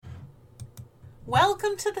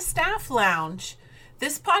Welcome to the Staff Lounge.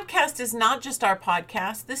 This podcast is not just our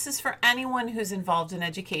podcast. This is for anyone who's involved in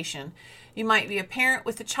education. You might be a parent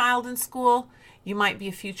with a child in school. You might be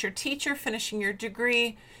a future teacher finishing your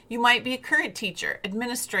degree. You might be a current teacher,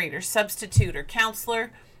 administrator, substitute, or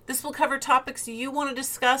counselor. This will cover topics you want to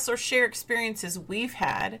discuss or share experiences we've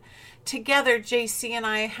had. Together, JC and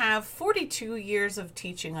I have 42 years of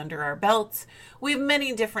teaching under our belts. We have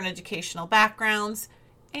many different educational backgrounds,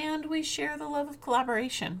 and we share the love of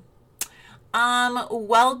collaboration.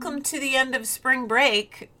 Welcome to the end of spring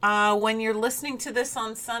break. When you're listening to this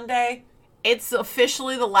on Sunday, it's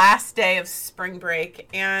officially the last day of spring break.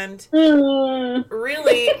 And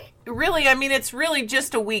really, I mean, it's really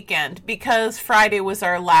just a weekend because Friday was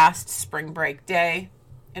our last spring break day.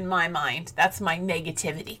 In my mind, that's my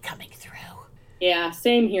negativity coming through. Yeah,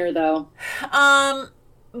 same here though.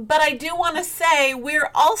 But I do want to say we're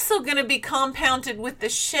also going to be compounded with the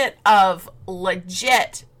shit of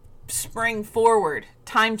legit spring forward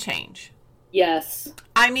time change. Yes.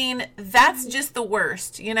 I mean, that's just the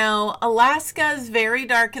worst. You know, Alaska is very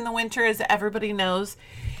dark in the winter, as everybody knows.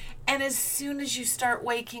 And as soon as you start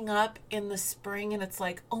waking up in the spring and it's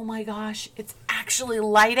like, oh my gosh, it's actually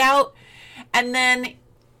light out. And then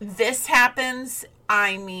this happens.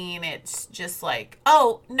 I mean, it's just like,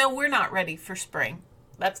 oh, no, we're not ready for spring.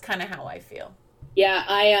 That's kind of how I feel. Yeah,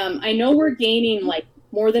 I know we're gaining like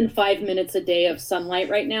more than 5 minutes a day of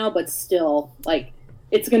sunlight right now, but still, like,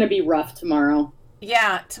 it's going to be rough tomorrow.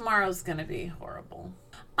 Yeah, tomorrow's going to be horrible.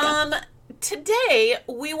 Yeah. Today,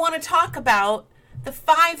 we want to talk about the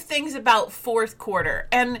 5 things about fourth quarter.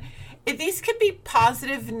 And these could be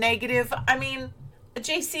positive, negative. I mean,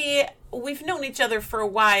 JC, we've known each other for a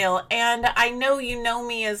while, and I know you know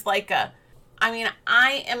me as like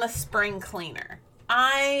I am a spring cleaner.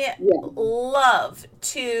 I love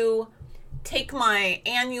to take my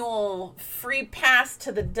annual free pass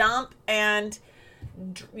to the dump and,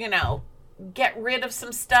 you know, get rid of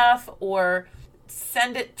some stuff or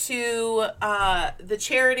send it to the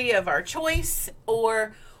charity of our choice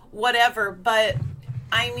or whatever. But,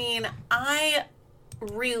 I mean, I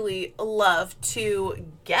really love to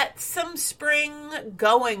get some spring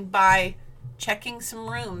going by checking some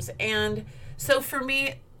rooms. And so for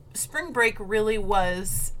me, spring break really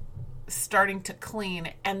was starting to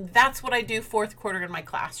clean, and that's what I do fourth quarter in my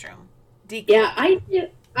classroom. Yeah, I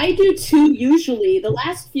do too. Usually, the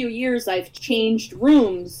last few years I've changed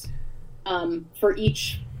rooms for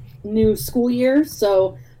each new school year,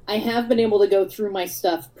 so I have been able to go through my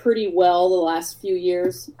stuff pretty well the last few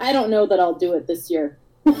years. I don't know that I'll do it this year.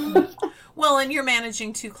 Well, and you're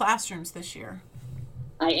managing 2 classrooms this year.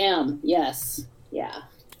 I am, yes. Yeah.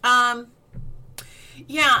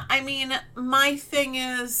 Yeah, I mean, my thing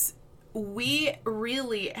is we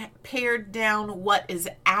really pared down what is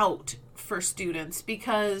out for students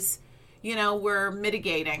because, you know, we're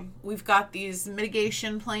mitigating. We've got these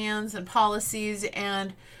mitigation plans and policies,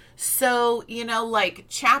 and so, you know, like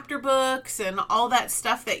chapter books and all that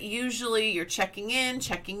stuff that usually you're checking in,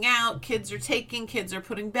 checking out, kids are taking, kids are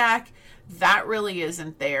putting back, that really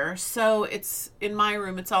isn't there. So it's, in my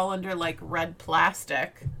room, it's all under like red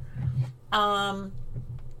plastic.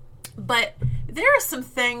 But there are some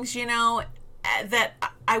things, you know, that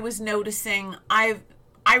I was noticing. I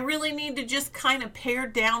really need to just kind of pare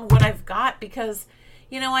down what I've got because,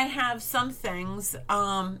 you know, I have some things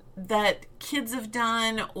that kids have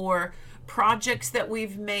done or projects that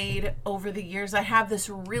we've made over the years. I have this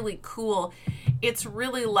really cool, it's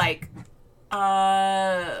really like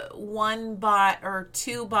 1 by or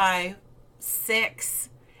 2 by 6,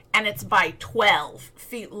 and it's by 12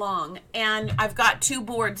 feet long. And I've got 2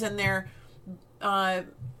 boards and they're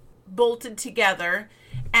bolted together.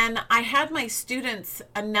 And I had my students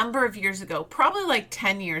a number of years ago, probably like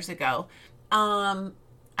 10 years ago. I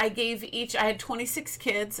had 26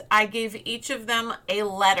 kids. I gave each of them a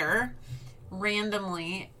letter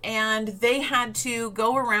randomly, and they had to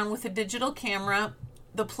go around with a digital camera,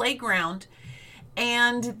 the playground,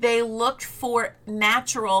 and they looked for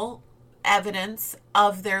natural evidence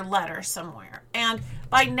of their letter somewhere. And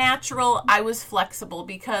by natural, I was flexible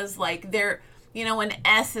because like you know, an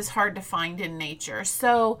S is hard to find in nature.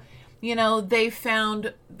 So, you know,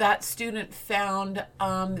 that student found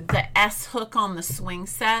the S hook on the swing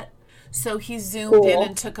set. So he zoomed in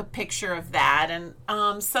and took a picture of that. And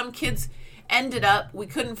some kids ended up, we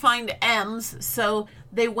couldn't find M's, so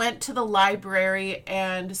they went to the library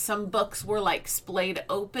and some books were like splayed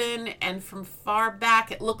open, and from far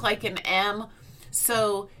back it looked like an M.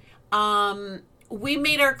 So we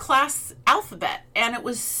made our class alphabet, and it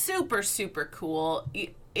was super, super cool.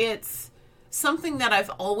 It's something that I've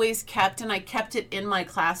always kept, and I kept it in my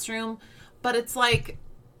classroom. But it's like,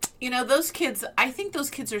 those kids, I think those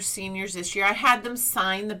kids are seniors this year. I had them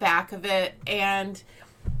sign the back of it. And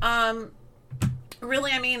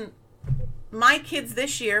really, I mean, my kids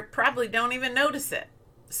this year probably don't even notice it.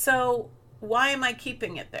 So why am I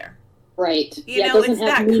keeping it there? Right. It doesn't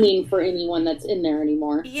have meaning for anyone that's in there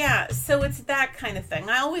anymore. Yeah, so it's that kind of thing.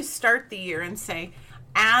 I always start the year and say,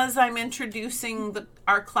 as I'm introducing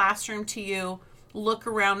our classroom to you, look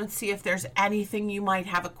around and see if there's anything you might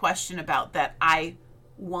have a question about that I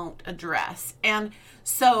won't address. And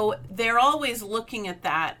so they're always looking at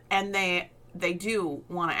that, and they do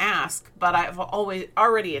want to ask, but I've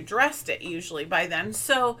already addressed it usually by then.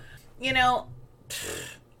 So,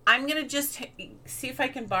 I'm going to just see if I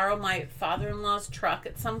can borrow my father-in-law's truck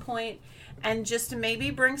at some point and just maybe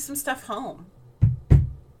bring some stuff home.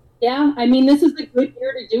 Yeah, I mean, this is a good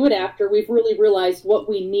year to do it after we've really realized what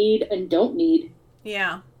we need and don't need.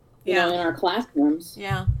 Yeah. In our classrooms.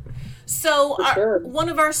 Yeah. So one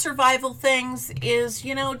of our survival things is,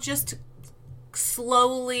 just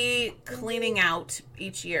slowly cleaning out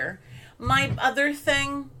each year. My other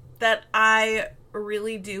thing that I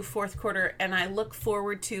really do fourth quarter and I look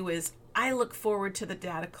forward to is the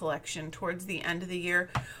data collection towards the end of the year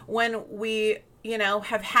when we,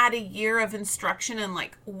 have had a year of instruction and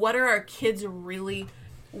like, what are our kids really,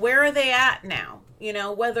 where are they at now?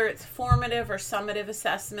 Whether it's formative or summative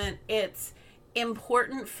assessment, it's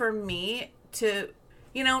important for me to,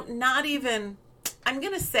 not even, I'm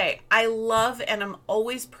going to say I love and I'm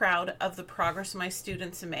always proud of the progress my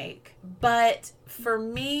students make. But for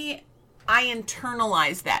me, I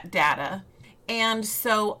internalize that data. And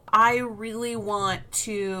so I really want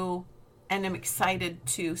to, and I'm excited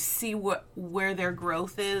to see where their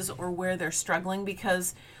growth is or where they're struggling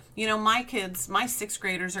because, my kids, my sixth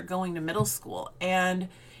graders are going to middle school, and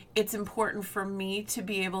it's important for me to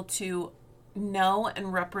be able to know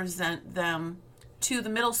and represent them to the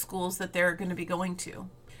middle schools that they're going to be going to.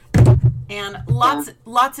 And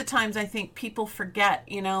lots of times I think people forget,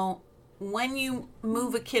 when you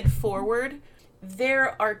move a kid forward,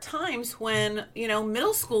 there are times when,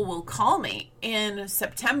 middle school will call me in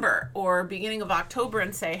September or beginning of October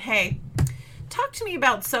and say, hey, talk to me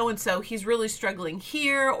about so-and-so. He's really struggling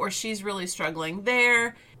here or she's really struggling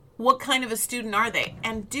there. What kind of a student are they?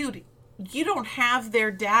 And dude, you don't have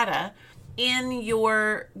their data in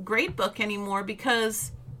your grade book anymore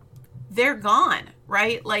because they're gone,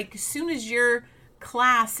 right? Like as soon as your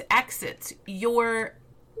class exits, your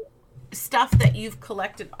stuff that you've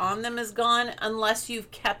collected on them is gone unless you've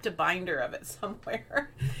kept a binder of it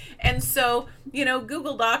somewhere. And so,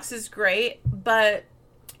 Google Docs is great, but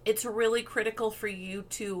it's really critical for you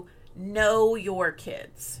to know your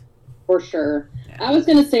kids. For sure. Yeah. I was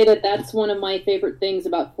going to say that that's one of my favorite things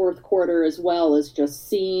about fourth quarter as well, is just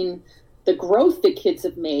seeing the growth that kids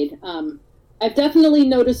have made. I've definitely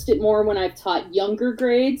noticed it more when I've taught younger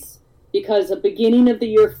grades, because a beginning of the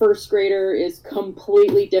year first grader is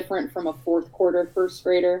completely different from a fourth quarter first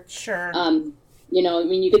grader. Sure.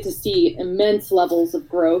 You get to see immense levels of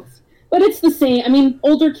growth, but it's the same. I mean,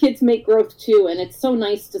 older kids make growth too, and it's so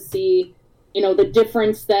nice to see, the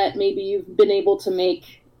difference that maybe you've been able to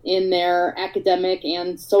make in their academic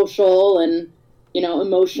and social and,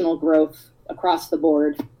 emotional growth across the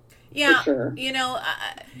board. Yeah. For sure.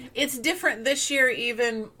 It's different this year,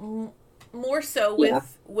 even more so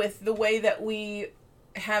with the way that we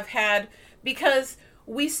have had, because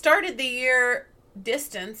we started the year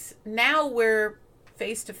distance. Now we're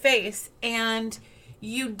face to face, and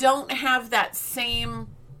you don't have that same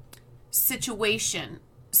situation.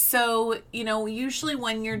 So, usually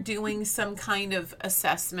when you're doing some kind of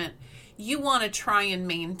assessment, you want to try and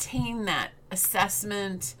maintain that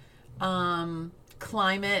assessment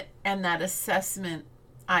climate and that assessment.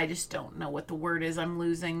 I just don't know what the word is I'm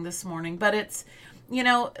losing this morning, but it's, when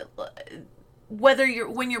you're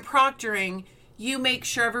proctoring, you make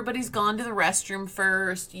sure everybody's gone to the restroom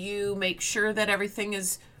first. You make sure that everything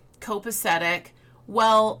is copacetic.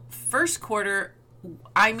 Well, first quarter,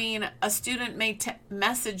 a student may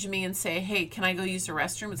message me and say, hey, can I go use the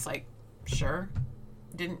restroom? It's like, sure.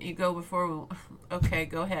 Didn't you go before? Okay,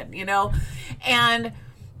 go ahead, And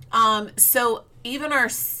so even our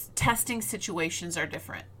testing situations are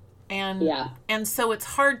different. And so it's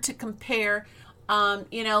hard to compare.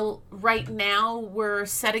 Right now we're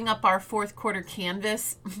setting up our fourth quarter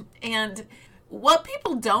Canvas. And what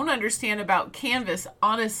people don't understand about Canvas,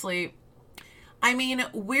 honestly,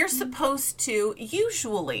 we're supposed to,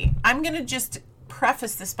 usually, I'm going to just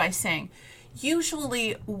preface this by saying,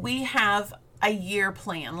 usually we have a year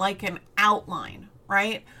plan, like an outline,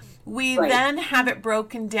 right? We then have it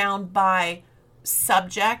broken down by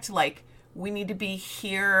subject, like we need to be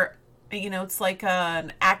here it's like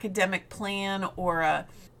an academic plan or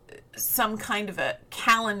some kind of a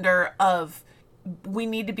calendar of we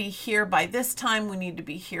need to be here by this time, we need to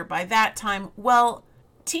be here by that time. Well,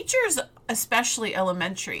 teachers, especially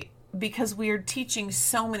elementary, because we are teaching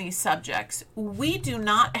so many subjects, we do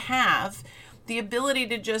not have the ability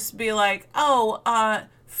to just be like,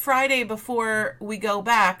 Friday before we go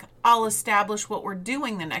back, I'll establish what we're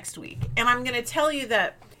doing the next week. And I'm going to tell you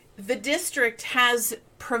that the district has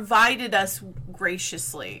provided us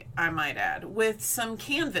graciously, I might add, with some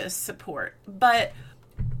Canvas support. But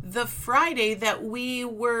the Friday that we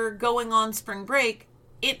were going on spring break,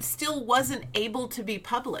 it still wasn't able to be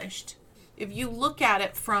published. If you look at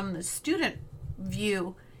it from the student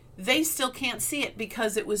view, they still can't see it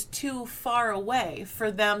because it was too far away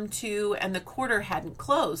for them to, and the quarter hadn't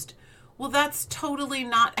closed. Well, that's totally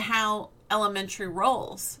not how elementary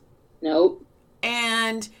rolls. Nope.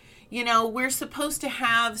 And, we're supposed to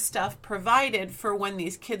have stuff provided for when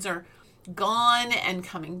these kids are gone and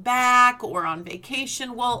coming back or on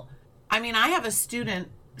vacation. Well, I have a student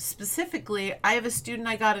specifically, I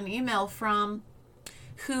got an email from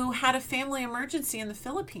who had a family emergency in the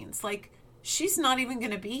Philippines. Like, she's not even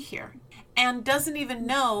going to be here and doesn't even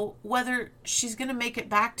know whether she's going to make it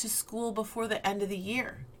back to school before the end of the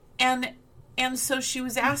year. And so she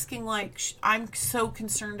was asking, like, I'm so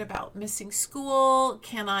concerned about missing school.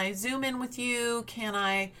 Can I Zoom in with you?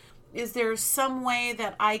 Is there some way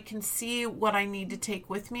that I can see what I need to take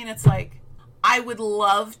with me? And it's like, I would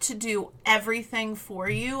love to do everything for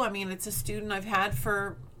you. It's a student I've had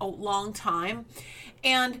for a long time.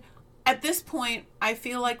 And at this point, I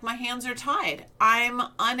feel like my hands are tied. I'm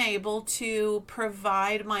unable to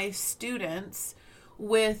provide my students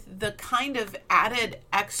with the kind of added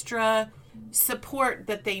extra support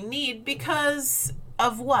that they need because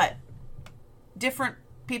of what? Different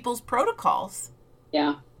people's protocols.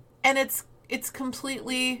 Yeah. And it's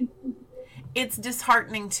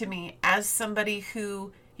disheartening to me as somebody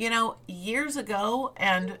who, years ago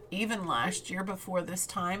and even last year before this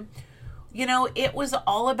time, it was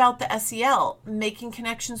all about the SEL, making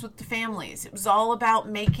connections with the families. It was all about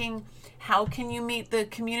how can you meet the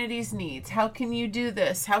community's needs? How can you do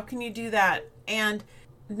this? How can you do that? And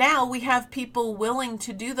now we have people willing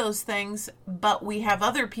to do those things, but we have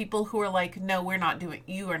other people who are like, no,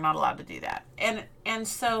 you are not allowed to do that. And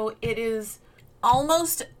so it is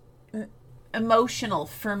almost emotional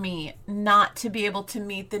for me not to be able to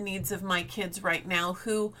meet the needs of my kids right now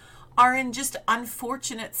who are in just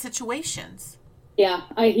unfortunate situations. Yeah,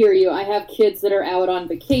 I hear you. I have kids that are out on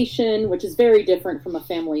vacation, which is very different from a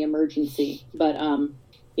family emergency. But,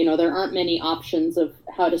 there aren't many options of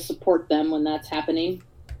how to support them when that's happening.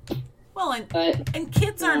 Well, and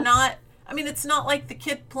kids are not, it's not like the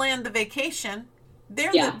kid planned the vacation.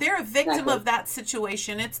 They're a victim of that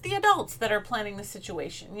situation. It's the adults that are planning the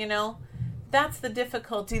situation, That's the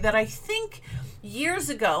difficulty that I think years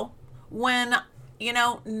ago when,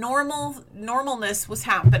 normalness was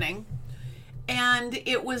happening and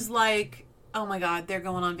it was like, oh my God, they're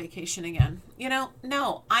going on vacation again.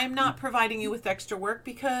 No, I'm not providing you with extra work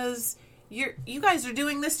because you guys are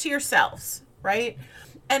doing this to yourselves, right?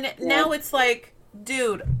 And now it's like,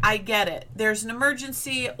 dude, I get it. There's an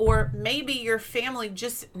emergency, or maybe your family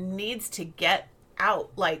just needs to get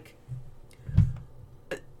out. Like,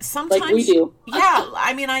 sometimes, like we do. Yeah,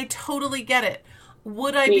 I totally get it.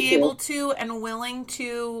 Would I be able to and willing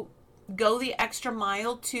to go the extra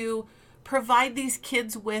mile to provide these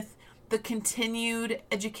kids with the continued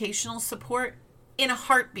educational support? In a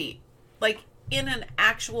heartbeat. Like, in an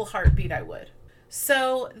actual heartbeat, I would.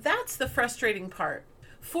 So that's the frustrating part.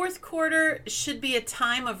 Fourth quarter should be a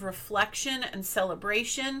time of reflection and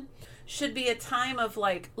celebration. Should be a time of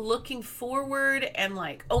like looking forward and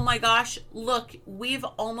like, oh my gosh, look, we've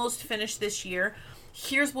almost finished this year.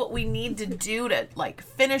 Here's what we need to do to like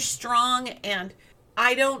finish strong. And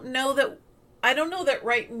I don't know that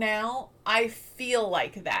right now I feel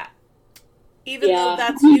like that. Even though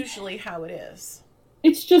that's usually how it is.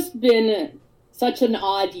 It's just been such an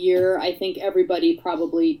odd year. I think everybody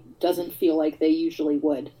probably doesn't feel like they usually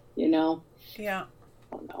would, Yeah. I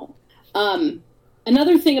don't know.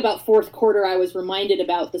 Another thing about fourth quarter I was reminded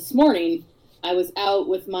about this morning, I was out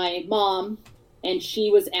with my mom and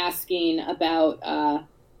she was asking about,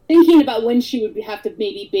 thinking about when she would have to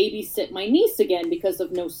maybe babysit my niece again because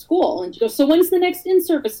of no school. And she goes, so when's the next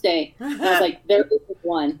in-service day? And I was like, there isn't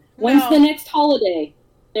one. When's the next holiday?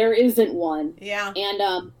 There isn't one. Yeah.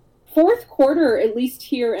 And fourth quarter, at least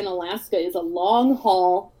here in Alaska, is a long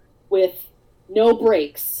haul with no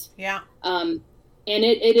breaks. Yeah. And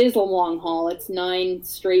it is a long haul. It's 9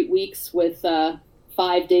 straight weeks with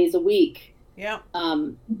 5 days a week. Yeah.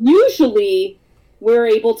 Usually we're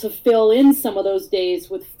able to fill in some of those days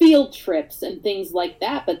with field trips and things like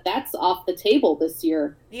that, but that's off the table this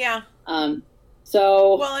year. Yeah.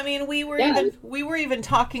 So well, I mean, we were even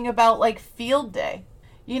talking about like field day.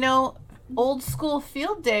 You know, old school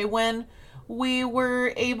field day when we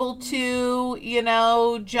were able to, you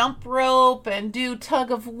know, jump rope and do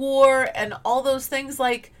tug of war and all those things.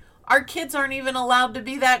 Like, our kids aren't even allowed to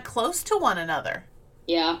be that close to one another.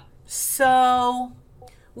 Yeah. So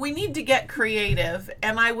we need to get creative,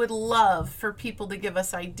 and I would love for people to give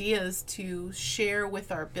us ideas to share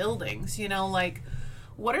with our buildings. You know, like,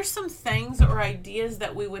 what are some things or ideas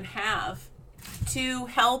that we would have to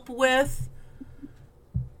help with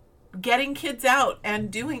getting kids out and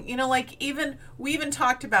doing, you know, like, we even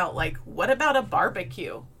talked about, like, what about a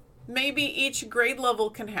barbecue? Maybe each grade level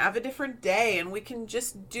can have a different day and we can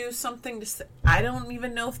just do something I don't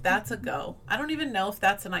even know if that's a go. I don't even know if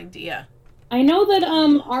that's an idea. I know that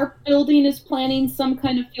our building is planning some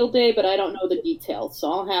kind of field day, but I don't know the details, so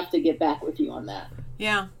I'll have to get back with you on that.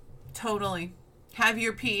 Yeah, totally. Have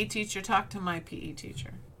your PE teacher talk to my PE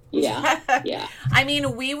teacher. Yeah, yeah. I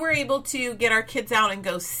mean, we were able to get our kids out and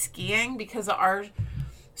go skiing because our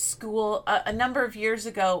school, a number of years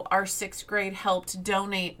ago, our 6th grade helped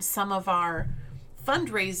donate some of our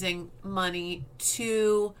fundraising money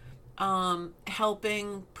to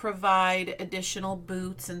helping provide additional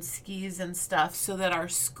boots and skis and stuff so that our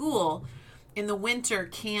school in the winter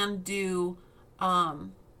can do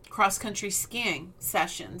cross-country skiing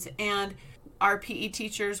sessions. And our PE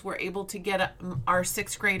teachers were able to get our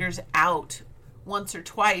 6th graders out once or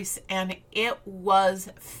twice, and it was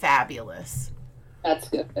fabulous. That's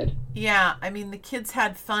good. Yeah, I mean, the kids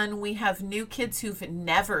had fun. We have new kids who've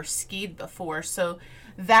never skied before, so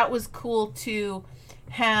that was cool to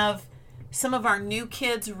have some of our new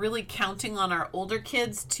kids really counting on our older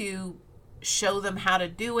kids to show them how to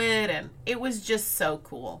do it, and it was just so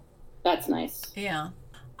cool. That's nice. Yeah.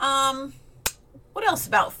 What else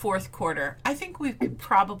about 4th quarter? I think we could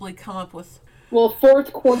probably come up with... Well,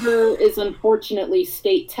 4th quarter is unfortunately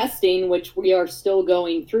state testing, which we are still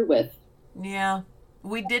going through with. Yeah.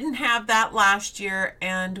 We didn't have that last year,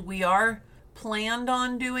 and we are planned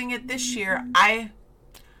on doing it this year.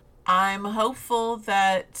 I'm hopeful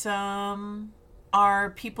that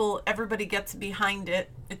everybody gets behind it.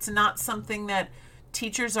 It's not something that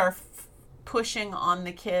teachers are pushing on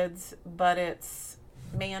the kids, but it's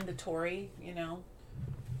mandatory, you know.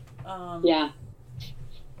 Yeah.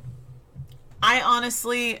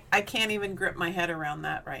 I can't even grip my head around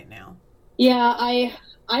that right now. Yeah,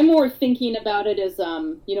 I'm more thinking about it as,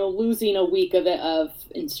 you know, losing a week of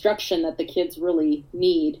instruction that the kids really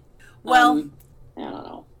need. Well, I don't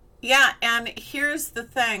know. Yeah, and here's the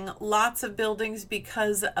thing. Lots of buildings,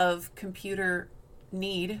 because of computer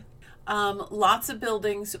need, lots of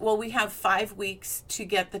buildings, well, we have 5 weeks to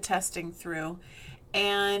get the testing through.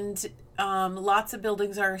 And lots of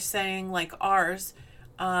buildings are saying, like ours,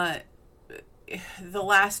 the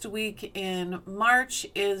last week in March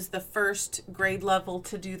is the first grade level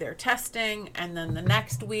to do their testing, and then the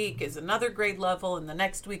next week is another grade level, and the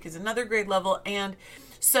next week is another grade level. And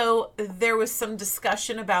so there was some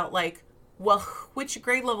discussion about, like, well, which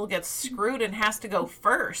grade level gets screwed and has to go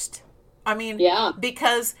first? I mean, yeah,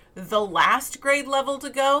 because the last grade level to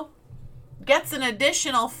go gets an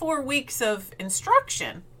additional 4 weeks of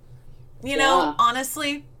instruction. You know,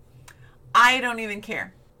 honestly, I don't even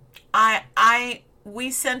care.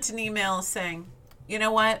 We sent an email saying, you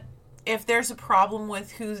know what? If there's a problem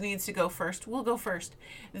with who needs to go first, we'll go first.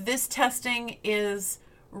 This testing is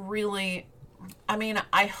really, I mean,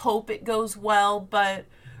 I hope it goes well, but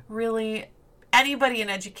really anybody in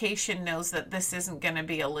education knows that this isn't going to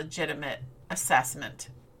be a legitimate assessment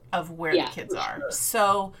of where the kids are. Sure.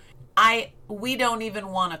 So we don't even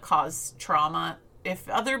want to cause trauma. If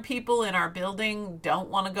other people in our building don't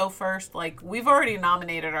want to go first, like, we've already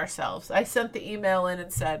nominated ourselves. I sent the email in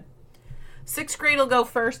and said, 6th grade will go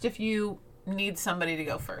first if you need somebody to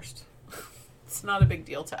go first. It's not a big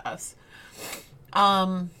deal to us.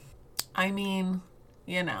 I mean,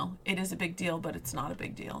 you know, it is a big deal, but it's not a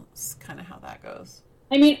big deal. It's kind of how that goes.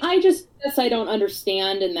 I mean, I guess I don't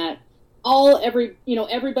understand in that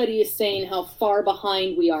everybody is saying how far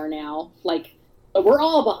behind we are now. Like, we're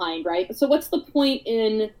all behind, right? So what's the point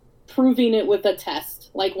in proving it with a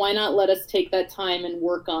test? Like, why not let us take that time and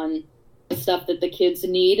work on the stuff that the kids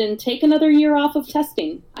need and take another year off of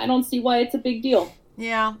testing? I don't see why it's a big deal.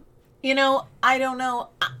 Yeah. You know, I don't know.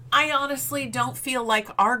 I honestly don't feel like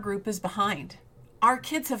our group is behind. Our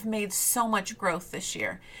kids have made so much growth this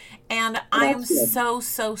year, and I am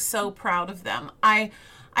so proud of them.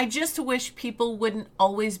 I just wish people wouldn't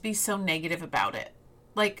always be so negative about it.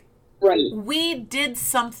 Like, Right. we did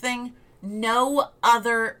something no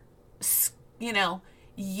other,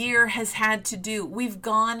 year has had to do. We've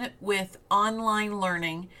gone with online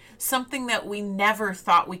learning, something that we never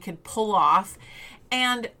thought we could pull off.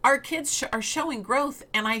 And our kids are showing growth,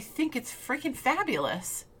 and I think it's freaking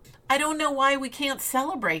fabulous. I don't know why we can't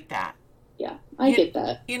celebrate that. Yeah, I get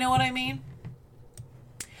that. You know what I mean?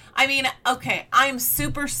 Okay, I'm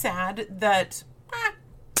super sad that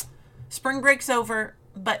spring break's over,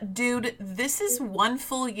 but dude, this is one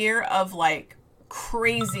full year of like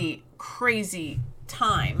crazy, crazy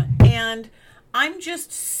time. And I'm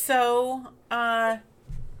just so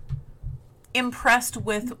impressed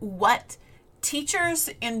with what teachers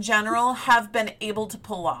in general have been able to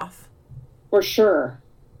pull off. For sure.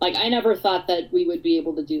 Like, I never thought that we would be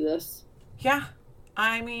able to do this. Yeah.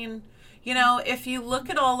 If you look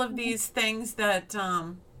at all of these things that,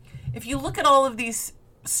 if you look at all of these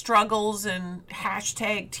struggles and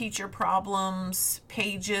hashtag teacher problems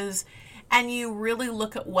pages, and you really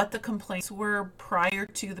look at what the complaints were prior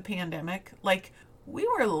to the pandemic, like, we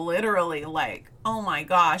were literally like, oh my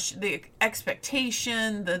gosh, the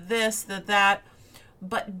expectation, the this, the that.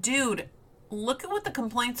 But dude, look at what the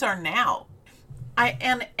complaints are now.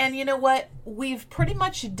 And you know what? We've pretty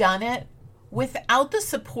much done it without the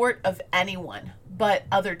support of anyone but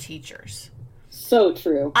other teachers. So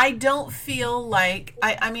true. I don't feel like,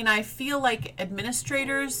 I feel like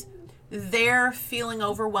administrators, they're feeling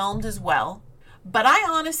overwhelmed as well. But I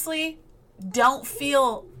honestly don't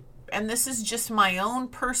feel, and this is just my own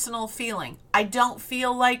personal feeling, I don't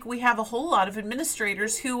feel like we have a whole lot of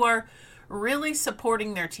administrators who are really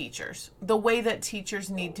supporting their teachers the way that teachers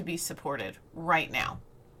need to be supported right now.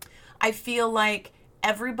 I feel like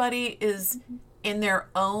everybody is in their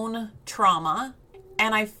own trauma,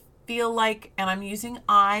 and I feel like, and I'm using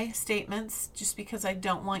I statements just because I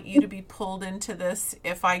don't want you to be pulled into this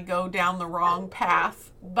if I go down the wrong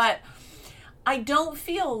path, but I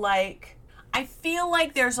feel like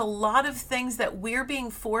there's a lot of things that we're being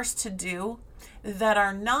forced to do that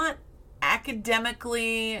are not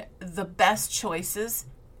academically the best choices.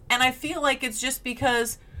 And I feel like it's just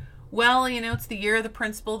because, well, it's the year of the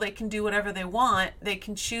principal. They can do whatever they want. They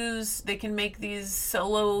can choose, they can make these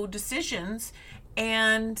solo decisions.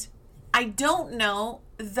 And I don't know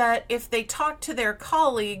that if they talk to their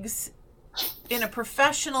colleagues in a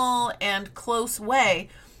professional and close way,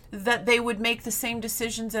 that they would make the same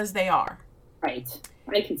decisions as they are. Right.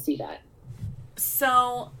 I can see that.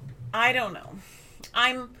 So, I don't know.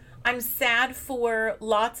 I'm sad for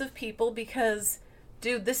lots of people because,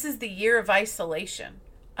 dude, this is the year of isolation.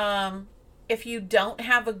 If you don't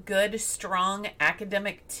have a good, strong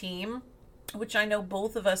academic team, which I know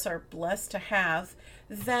both of us are blessed to have,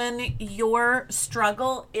 then your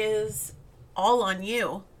struggle is all on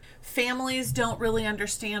you. Families don't really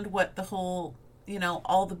understand what the whole,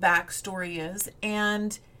 all the backstory is.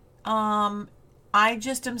 And I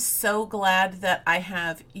just am so glad that I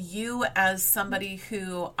have you as somebody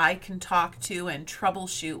who I can talk to and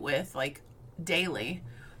troubleshoot with, like, daily,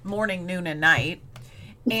 morning, noon, and night.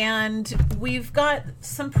 And we've got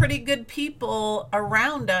some pretty good people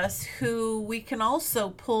around us who we can also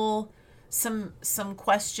pull some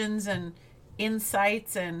questions and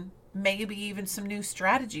insights and maybe even some new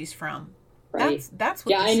strategies from. Right. That's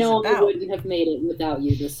what this I know is about. I wouldn't have made it without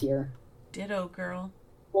you this year. Ditto, girl.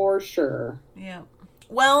 For sure. Yeah.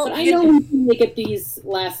 Well, but I know we can make it these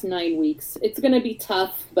last 9 weeks. It's going to be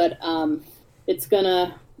tough, but it's going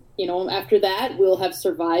to, after that, we'll have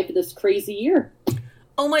survived this crazy year.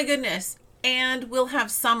 Oh my goodness. And we'll have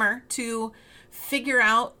summer to figure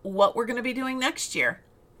out what we're going to be doing next year.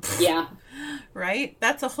 Yeah. Right?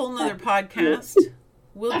 That's a whole nother podcast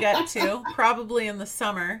we'll get to probably in the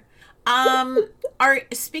summer.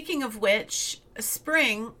 Speaking of which,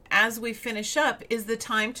 spring, as we finish up, is the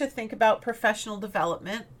time to think about professional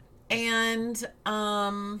development. And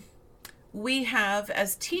we have,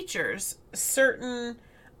 as teachers, certain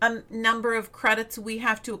number of credits we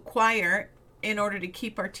have to acquire in order to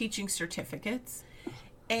keep our teaching certificates.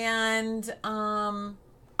 And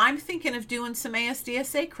I'm thinking of doing some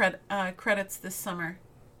ASDSA credits this summer.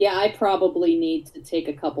 Yeah, I probably need to take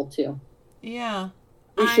a couple too. Yeah.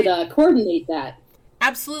 We should coordinate that.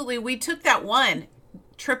 Absolutely. We took that one,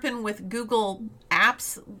 tripping with Google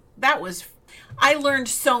Apps. I learned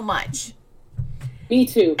so much. Me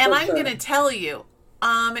too. And I'm going to tell you,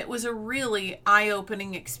 it was a really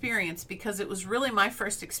eye-opening experience because it was really my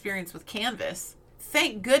first experience with Canvas.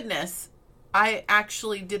 Thank goodness I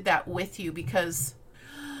actually did that with you because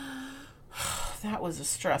that was a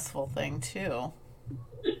stressful thing too.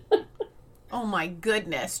 Oh my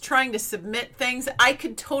goodness. Trying to submit things. I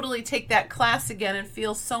could totally take that class again and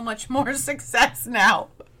feel so much more success now.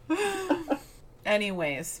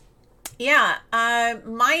 Anyways. Yeah,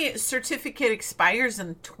 my certificate expires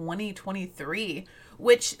in 2023,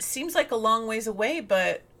 which seems like a long ways away,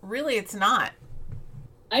 but really it's not.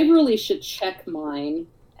 I really should check mine,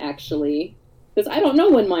 actually, because I don't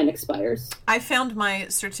know when mine expires. I found my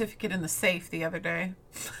certificate in the safe the other day.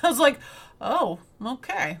 I was like, oh,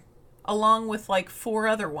 okay. Along with like 4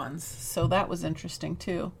 other ones. So that was interesting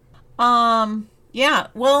too. Yeah,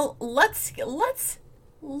 well, let's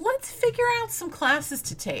figure out some classes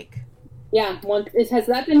to take. Yeah, has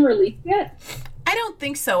that been released yet? I don't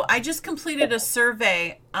think so. I just completed a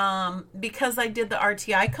survey because I did the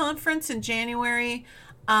RTI conference in January.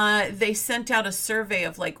 They sent out a survey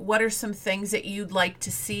of like, what are some things that you'd like to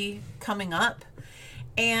see coming up?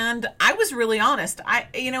 And I was really honest.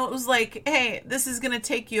 It was like, hey, this is going to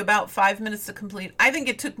take you about 5 minutes to complete. I think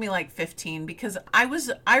it took me like 15 because I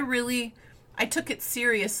took it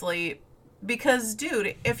seriously because,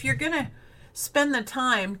 dude, if you're going to spend the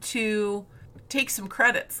time to take some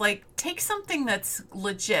credits, like take something that's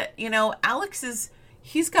legit. Alex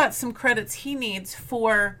he's got some credits he needs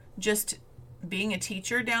for just being a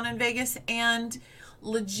teacher down in Vegas, and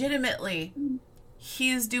legitimately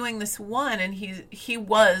he is doing this one, and he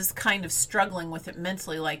was kind of struggling with it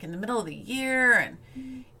mentally, like in the middle of the year,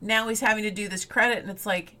 and now he's having to do this credit, and it's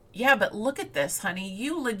like, yeah, but look at this, honey,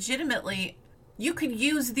 you could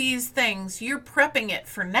use these things. You're prepping it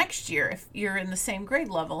for next year if you're in the same grade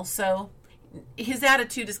level. So his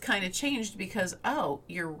attitude has kind of changed because, oh,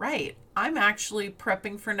 you're right, I'm actually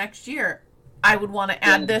prepping for next year. I would want to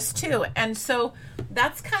add this too. And so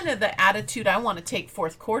that's kind of the attitude I want to take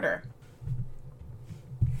fourth quarter.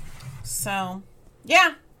 So,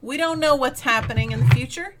 yeah, we don't know what's happening in the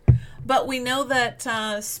future, but we know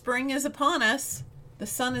that spring is upon us. The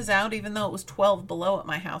sun is out, even though it was 12 below at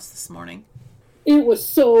my house this morning. It was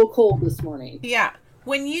so cold this morning. Yeah.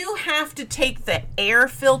 When you have to take the air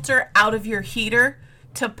filter out of your heater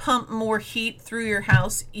to pump more heat through your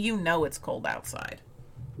house, you know it's cold outside.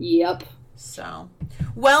 Yep. So,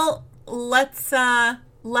 well, let's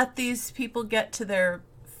let these people get to their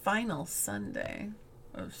final Sunday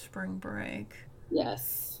of spring break.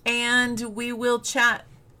 Yes. And we will chat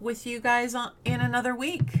with you guys in another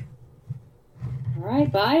week. All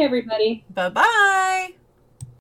right. Bye, everybody. Bye-bye.